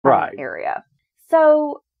area.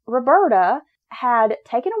 So Roberta had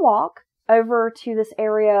taken a walk over to this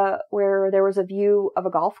area where there was a view of a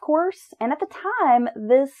golf course. And at the time,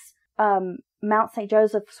 this Mount St.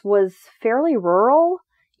 Joseph's was fairly rural.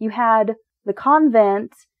 You had the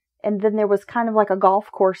convent, and then there was kind of like a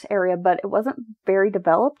golf course area, but it wasn't very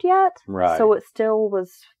developed yet. Right. So it still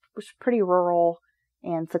was pretty rural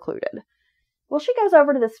and secluded. Well, she goes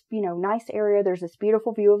over to this, nice area. There's this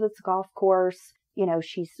beautiful view of this golf course.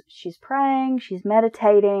 She's praying, she's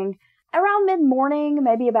meditating. Around mid-morning,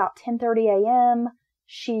 maybe about 10:30 a.m.,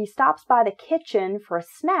 she stops by the kitchen for a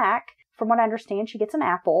snack. From what I understand, she gets an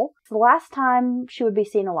apple. It's the last time she would be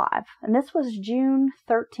seen alive. And this was June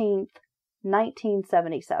 13th,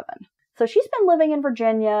 1977. So she's been living in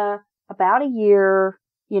Virginia about a year.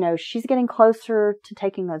 She's getting closer to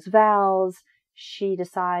taking those vows. She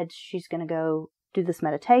decides she's going to go do this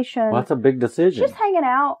meditation. Well, that's a big decision. She's hanging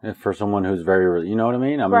out. For someone who's very, you know what I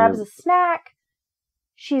mean? Grabs a snack.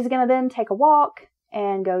 She's going to then take a walk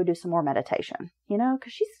and go do some more meditation,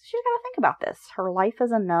 because she's got to think about this. Her life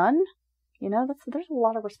as a nun, there's a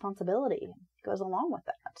lot of responsibility that goes along with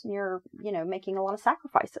that. And you're, making a lot of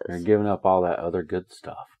sacrifices. You're giving up all that other good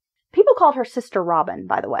stuff. People called her Sister Robin,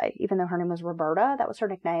 by the way, even though her name was Roberta. That was her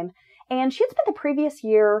nickname. And she had spent the previous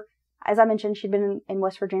year, as I mentioned, she'd been in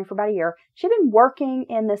West Virginia for about a year. She'd been working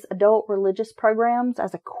in this adult religious programs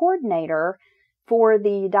as a coordinator for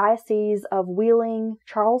the Diocese of Wheeling,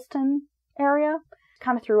 Charleston area,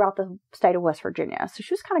 kind of throughout the state of West Virginia. So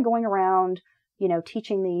she was kind of going around,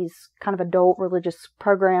 teaching these kind of adult religious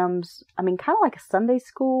programs. Kind of like a Sunday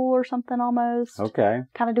school or something almost. Okay.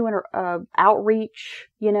 Kind of doing outreach,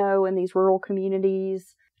 in these rural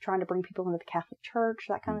communities, trying to bring people into the Catholic Church,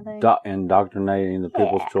 that kind of thing. Indoctrinating the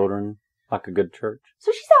people's children like a good church.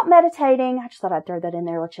 So she's out meditating. I just thought I'd throw that in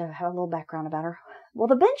there, let you have a little background about her. Well,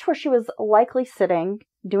 the bench where she was likely sitting,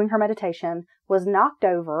 doing her meditation, was knocked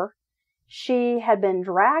over. She had been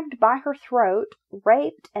dragged by her throat,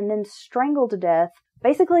 raped, and then strangled to death,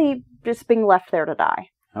 basically just being left there to die.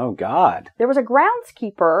 Oh, God. There was a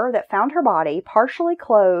groundskeeper that found her body, partially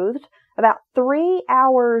clothed, about 3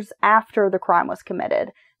 hours after the crime was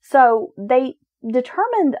committed. So they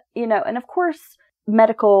determined, and of course,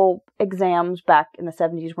 medical exams back in the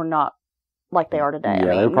 70s were not like they are today.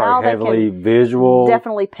 Yeah, they're probably heavily visual.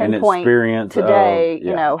 Definitely pinpoint today,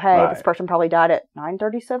 this person probably died at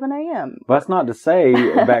 9:37 a.m. Well, that's not to say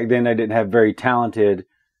back then they didn't have very talented,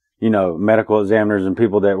 medical examiners and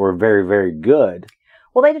people that were very, very good.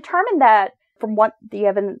 Well, they determined that, from what the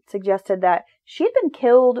evidence suggested, that she had been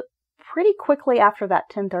killed pretty quickly after that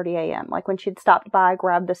 10:30 a.m. Like when she'd stopped by,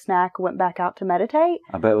 grabbed the snack, went back out to meditate.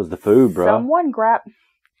 I bet it was the food, bro. Someone grabbed...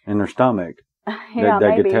 In her stomach. Yeah,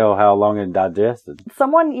 they could tell how long it digested.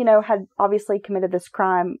 Someone, had obviously committed this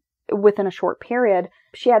crime within a short period.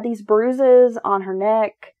 She had these bruises on her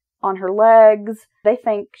neck, on her legs. They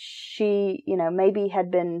think she, maybe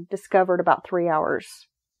had been discovered about 3 hours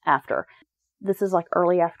after. This is like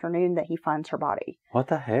early afternoon that he finds her body. What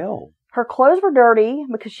the hell? Her clothes were dirty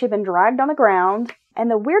because she'd been dragged on the ground.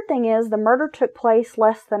 And the weird thing is, the murder took place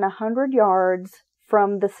less than 100 yards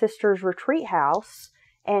from the sisters' retreat house,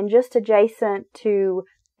 and just adjacent to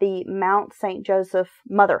the Mount St. Joseph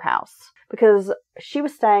Mother House, because she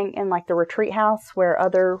was staying in like the retreat house where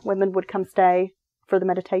other women would come stay for the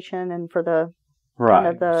meditation and for the kind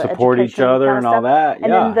of the support each other and all that.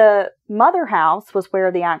 And then the Mother House was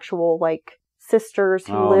where the actual like sisters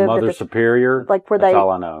who lived Mother at the, Superior, like where that's they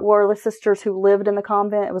all I know. were the sisters who lived in the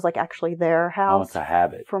convent. It was like actually their house. Oh, it's a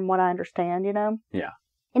habit, from what I understand. Yeah.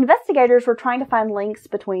 Investigators were trying to find links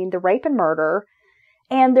between the rape and murder.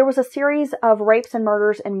 And there was a series of rapes and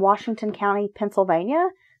murders in Washington County, Pennsylvania.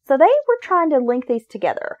 So they were trying to link these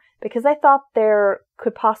together because they thought there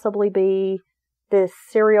could possibly be this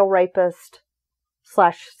serial rapist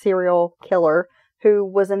 / serial killer who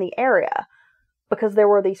was in the area, because there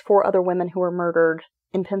were these 4 other women who were murdered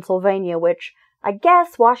in Pennsylvania, which I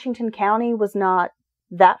guess Washington County was not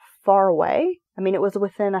that far away. It was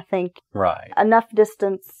within, I think, enough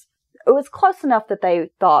distance. It was close enough that they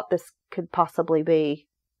thought this could possibly be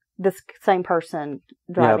this same person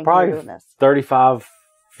driving through doing this. 35,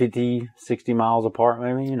 50, 60 miles apart,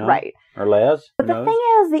 maybe, Right. Or less. But the thing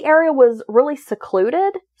is, the area was really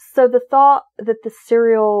secluded, so the thought that the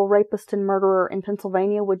serial rapist and murderer in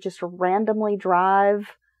Pennsylvania would just randomly drive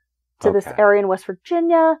to this area in West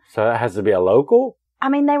Virginia. So that has to be a local?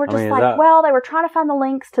 They were just they were trying to find the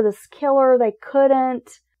links to this killer. They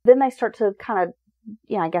couldn't. Then they start to kind of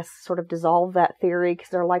I guess sort of dissolve that theory because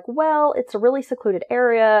they're like, well, it's a really secluded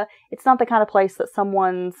area. It's not the kind of place that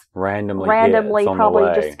someone's randomly probably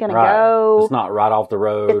just going to go. It's not right off the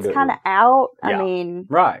road. It's kind of out. Yeah. I mean,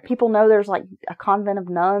 right. People know there's like a convent of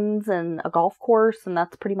nuns and a golf course, and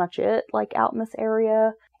that's pretty much it, like out in this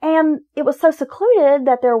area. And it was so secluded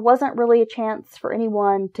that there wasn't really a chance for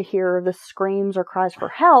anyone to hear the screams or cries for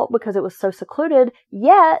help because it was so secluded,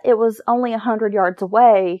 yet it was only 100 yards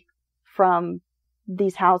away from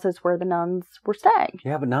these houses where the nuns were staying.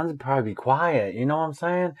 Yeah, but nuns would probably be quiet. You know what I'm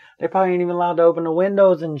saying? They probably ain't even allowed to open the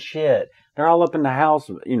windows and shit. They're all up in the house,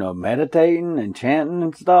 meditating and chanting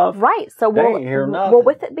and stuff. Right. So they ain't hear nothing. Well,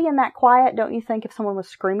 with it being that quiet, don't you think if someone was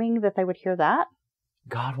screaming that they would hear that?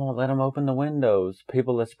 God won't let them open the windows.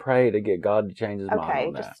 People, let's pray to get God to change his mind on that.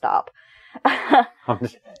 Okay, just stop.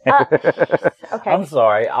 Okay. I'm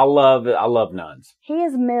sorry. I love nuns. He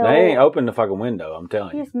is mill. They ain't open the fucking window, I'm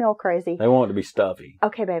telling you. He's mill crazy. They want it to be stuffy.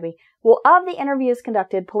 Okay, baby. Well, of the interviews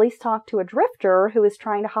conducted, police talked to a drifter who was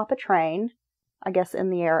trying to hop a train, I guess, in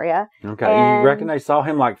the area. Okay. You reckon they saw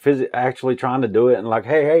him actually trying to do it and like,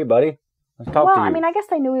 hey, buddy, let's talk to you. Well, I mean, I guess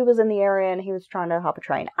they knew he was in the area and he was trying to hop a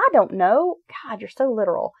train. I don't know. God, you're so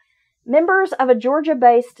literal. Members of a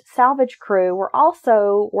Georgia-based salvage crew were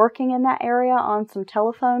also working in that area on some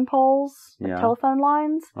telephone poles, telephone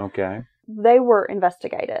lines. Okay. They were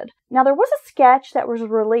investigated. Now, there was a sketch that was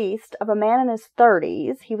released of a man in his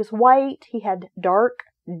 30s. He was white. He had dark,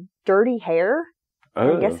 dirty hair.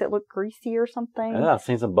 Ugh. I guess it looked greasy or something. Yeah, I've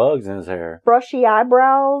seen some bugs in his hair. Brushy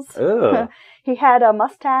eyebrows. Ugh. He had a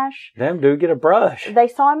mustache. Damn, dude, get a brush. They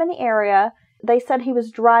saw him in the area. They said he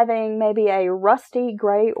was driving maybe a rusty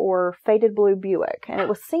gray or faded blue Buick, and it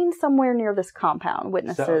was seen somewhere near this compound,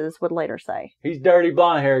 witnesses would later say. He's dirty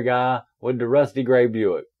blonde hair guy with the rusty gray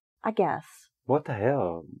Buick. I guess. What the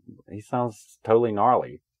hell? He sounds totally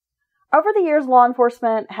gnarly. Over the years, law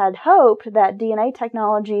enforcement had hoped that DNA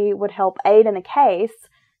technology would help aid in the case.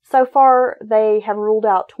 So far, they have ruled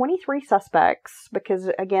out 23 suspects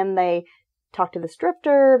because, again, they talked to the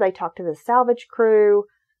drifter, they talked to the salvage crew,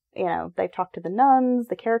 they've talked to the nuns,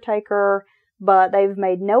 the caretaker, but they've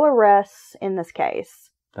made no arrests in this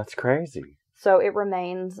case. That's crazy. So it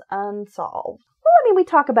remains unsolved. Well, I mean, we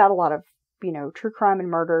talk about a lot of, true crime and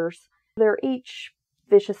murders. They're each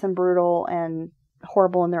vicious and brutal and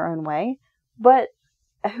horrible in their own way. But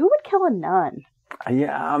who would kill a nun?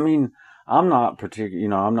 Yeah, I mean, I'm not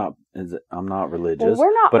particular, I'm not religious. Well,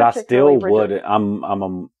 we're not, but I still would.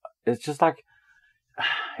 It's just like,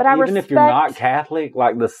 but even if you're not Catholic,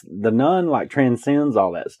 like the nun transcends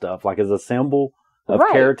all that stuff, like as a symbol of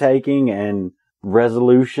caretaking and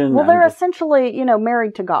resolution. Well, they're essentially,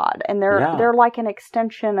 married to God, and they're like an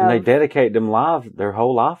extension of. And they dedicate their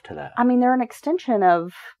whole life to that. I mean, they're an extension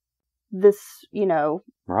of this,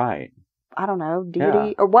 Right. I don't know,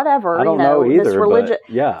 deity or whatever. I don't know either. This religion.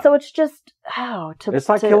 Yeah. So it's just it's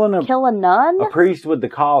like killing a nun, a priest with the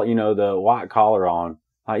the white collar on.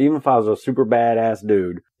 Even if I was a super badass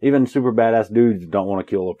dude, even super badass dudes don't want to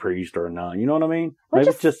kill a priest or a nun. You know what I mean? Maybe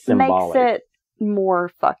it's just symbolic. Makes it more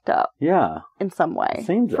fucked up. Yeah. In some way. It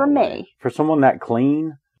seems for me. Way. For someone that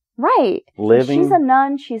clean. Right. Living. She's a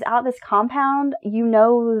nun. She's out this compound. You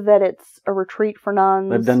know that it's a retreat for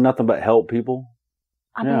nuns. They've done nothing but help people.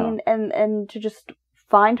 I mean, and to just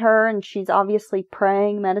find her, and she's obviously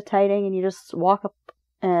praying, meditating, and you just walk up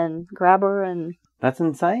and grab her and... That's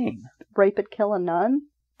insane. Rape and kill a nun.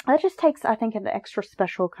 That just takes, I think, an extra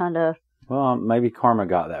special kind of... Well, maybe karma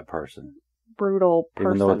got that person. Brutal person.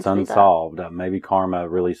 Even though it's unsolved, maybe karma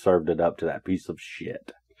really served it up to that piece of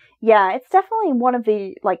shit. Yeah, it's definitely one of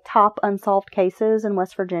the top unsolved cases in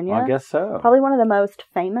West Virginia. I guess so. Probably one of the most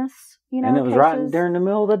famous, and it was cases. right during the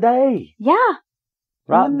middle of the day. Yeah.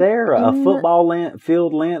 Right there, a football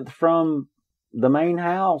field length from the main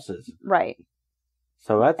houses. Right.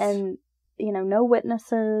 So that's... And, no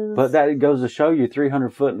witnesses. But that goes to show you 300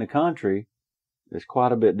 foot in the country is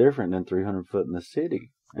quite a bit different than 300 foot in the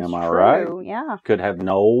city. Am I right? Yeah. Could have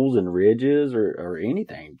knolls and ridges or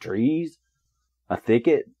anything. Trees. A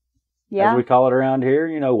thicket. Yeah. As we call it around here.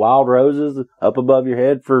 Wild roses up above your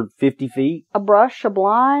head for 50 feet. A brush, a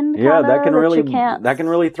blind. Yeah, that can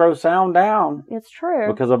really throw sound down. It's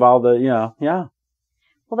true. Because of all the, yeah.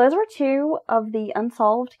 Well, those were two of the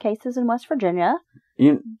unsolved cases in West Virginia.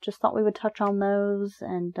 Just thought we would touch on those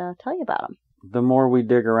and tell you about them. The more we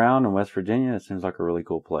dig around in West Virginia, it seems like a really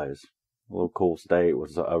cool place. A little cool state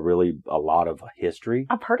with a lot of history.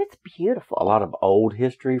 I've heard it's beautiful. A lot of old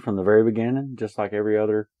history from the very beginning, just like every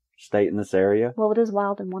other state in this area. Well, it is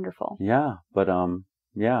wild and wonderful. Yeah, but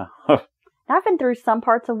yeah. I've been through some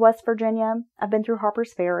parts of West Virginia. I've been through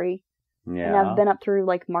Harper's Ferry. Yeah. And I've been up through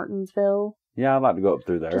Martinsville. Yeah, I'd like to go up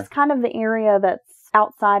through there. Just kind of the area that's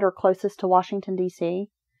outside or closest to Washington, D.C.,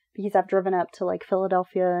 because I've driven up to like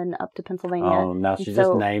Philadelphia and up to Pennsylvania. Oh, now she's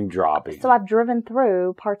just name dropping. So I've driven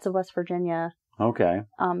through parts of West Virginia. Okay.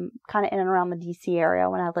 Kind of in and around the D.C. area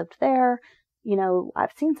when I lived there. You know,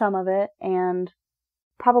 I've seen some of it, and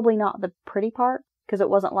probably not the pretty part, because it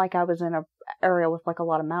wasn't like I was in an area with like a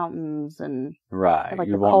lot of mountains and right. like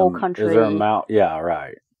the coal country. Is there a mount? Yeah,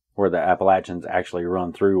 right. Where the Appalachians actually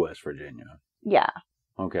run through West Virginia. Yeah.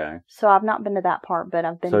 Okay. So I've not been to that part, but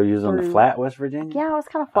I've been. So you was on the flat West Virginia? Yeah, it was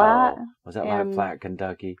kind of flat. Oh, was that like flat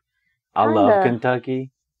Kentucky? I love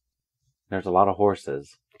Kentucky. There's a lot of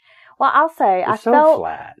horses. Well, I'll say it's so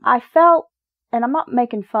flat. I felt, and I'm not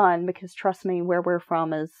making fun because trust me, where we're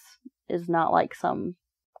from is not like some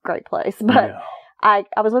great place. But no. I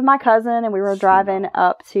was with my cousin and we were driving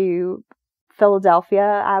up to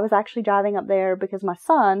Philadelphia. I was actually driving up there because my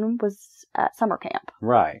son was at summer camp.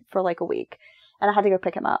 Right. For like a week. And I had to go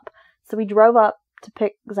pick him up. So we drove up to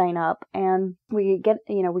pick Zane up, and we're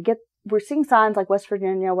seeing signs like West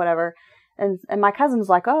Virginia, whatever. And my cousin's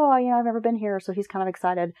like, oh, I've never been here. So he's kind of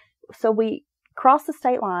excited. So we cross the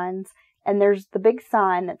state lines, and there's the big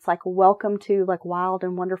sign that's like, welcome to like wild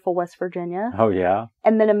and wonderful West Virginia. Oh, yeah.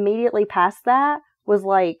 And then immediately past that was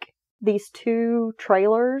like these two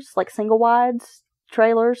trailers, like single wides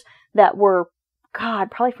trailers that were, God,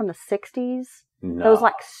 probably from the 60s. No. Those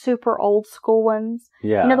like super old school ones.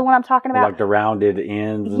 Yeah. You know the one I'm talking about? Like the rounded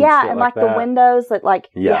ends and yeah, shit and like like the windows that like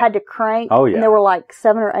you had to crank. Oh, yeah. And there were like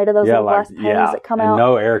 7 or 8 of those little glass panes that come out. And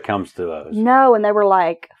no air comes to those. No, and they were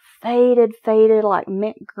like faded, like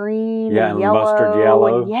mint green and yellow. Mustard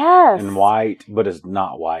yellow. And yes. And white, but it's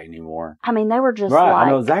not white anymore. I mean, they were just right, like. I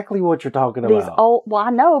know exactly what you're talking these about. Old, well, I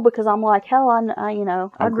know because I'm like, hell,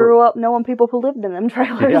 I grew up knowing people who lived in them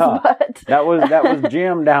trailers. Yeah, but that was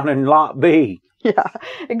Jim down in Lot B. Yeah,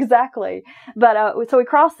 exactly. But so we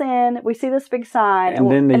cross in, we see this big sign, and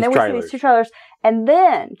then we see these 2 trailers, and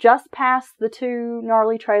then just past the 2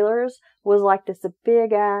 gnarly trailers was like this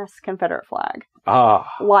big ass Confederate flag.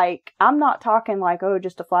 Ah, like I'm not talking like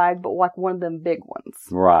just a flag, but like one of them big ones.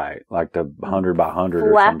 Right, like the 100 by 100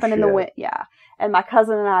 or flapping some in shit. the wind. Yeah, and my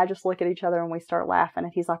cousin and I just look at each other and we start laughing,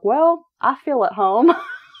 and he's like, "Well, I feel at home."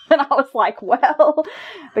 And I was like, well,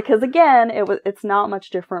 because again, it's not much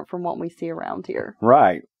different from what we see around here.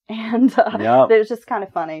 Right. And yep. It was just kind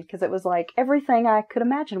of funny because it was like everything I could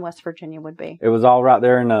imagine West Virginia would be. It was all right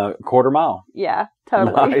there in a quarter mile. Yeah,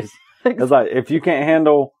 totally. Nice. It's like, if you can't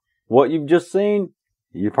handle what you've just seen,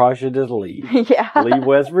 you probably should just leave. Yeah. Leave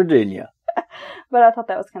West Virginia. But I thought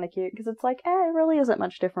that was kind of cute because it's like, it really isn't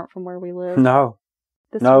much different from where we live. No.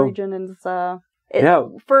 This region is...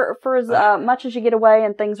 For as much as you get away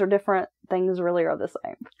and things are different, things really are the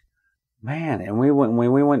same. Man, and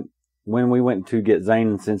when we went to get Zane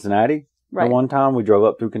in Cincinnati, right. The one time we drove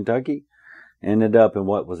up through Kentucky, ended up in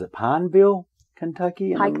what was it, Pineville,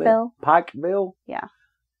 Kentucky? Pikeville? Yeah.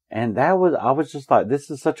 And I was just like,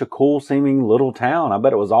 this is such a cool seeming little town. I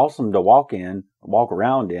bet it was awesome to walk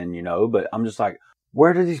around in, but I'm just like,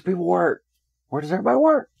 where do these people work? Where does everybody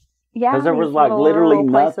work? Yeah, because there was like literally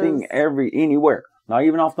nothing anywhere, not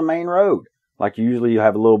even off the main road. Like usually you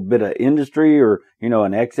have a little bit of industry or,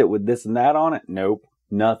 an exit with this and that on it. Nope,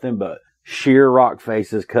 nothing but sheer rock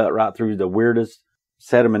faces cut right through the weirdest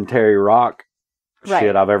sedimentary rock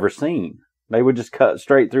shit I've ever seen. They would just cut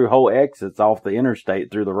straight through whole exits off the interstate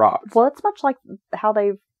through the rocks. Well, it's much like how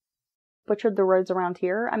they've butchered the roads around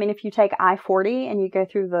here. I mean, if you take I-40 and you go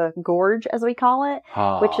through the gorge, as we call it,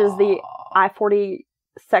 which is the I-40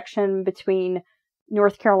 section between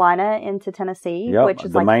North Carolina into Tennessee, which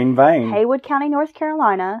is the like main vein. Haywood County, North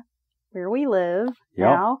Carolina, where we live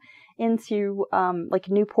now, into like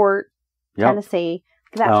Newport, Tennessee,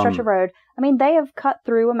 that stretch of road. I mean, they have cut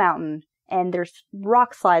through a mountain and there's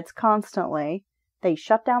rock slides constantly. They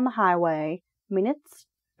shut down the highway. I mean,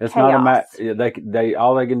 it's chaos. Not they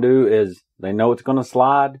all they can do is they know it's going to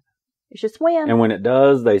slide. It's just wind. And when it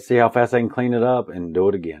does, they see how fast they can clean it up and do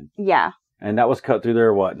it again. Yeah. And that was cut through there,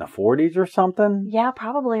 in the 40s or something? Yeah,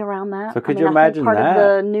 probably around that. So could you imagine part that?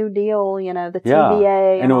 Part of the New Deal, the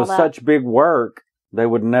TVA and it was such big work, they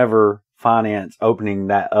would never finance opening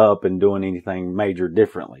that up and doing anything major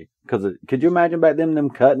differently. Because could you imagine back then them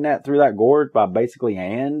cutting that through that gorge by basically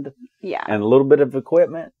hand? Yeah. And a little bit of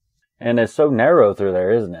equipment? And it's so narrow through there,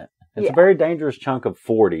 isn't it? It's a very dangerous chunk of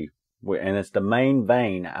 40. And it's the main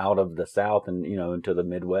vein out of the south and, into the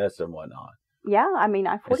Midwest and whatnot. Yeah, I mean,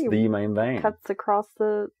 I-40 it's the main vein. Cuts across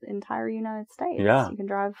the entire United States. Yeah. You can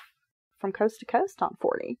drive from coast to coast on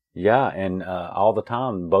 40. Yeah, and all the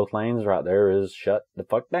time, both lanes right there is shut the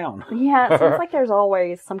fuck down. Yeah, it seems like there's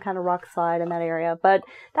always some kind of rock slide in that area. But,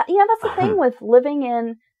 that's the thing with living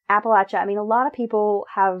in Appalachia. I mean, a lot of people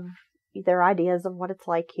have their ideas of what it's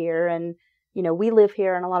like here. And, we live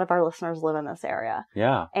here and a lot of our listeners live in this area.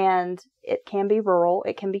 Yeah. And it can be rural.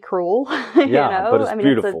 It can be cruel. Yeah, but it's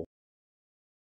beautiful.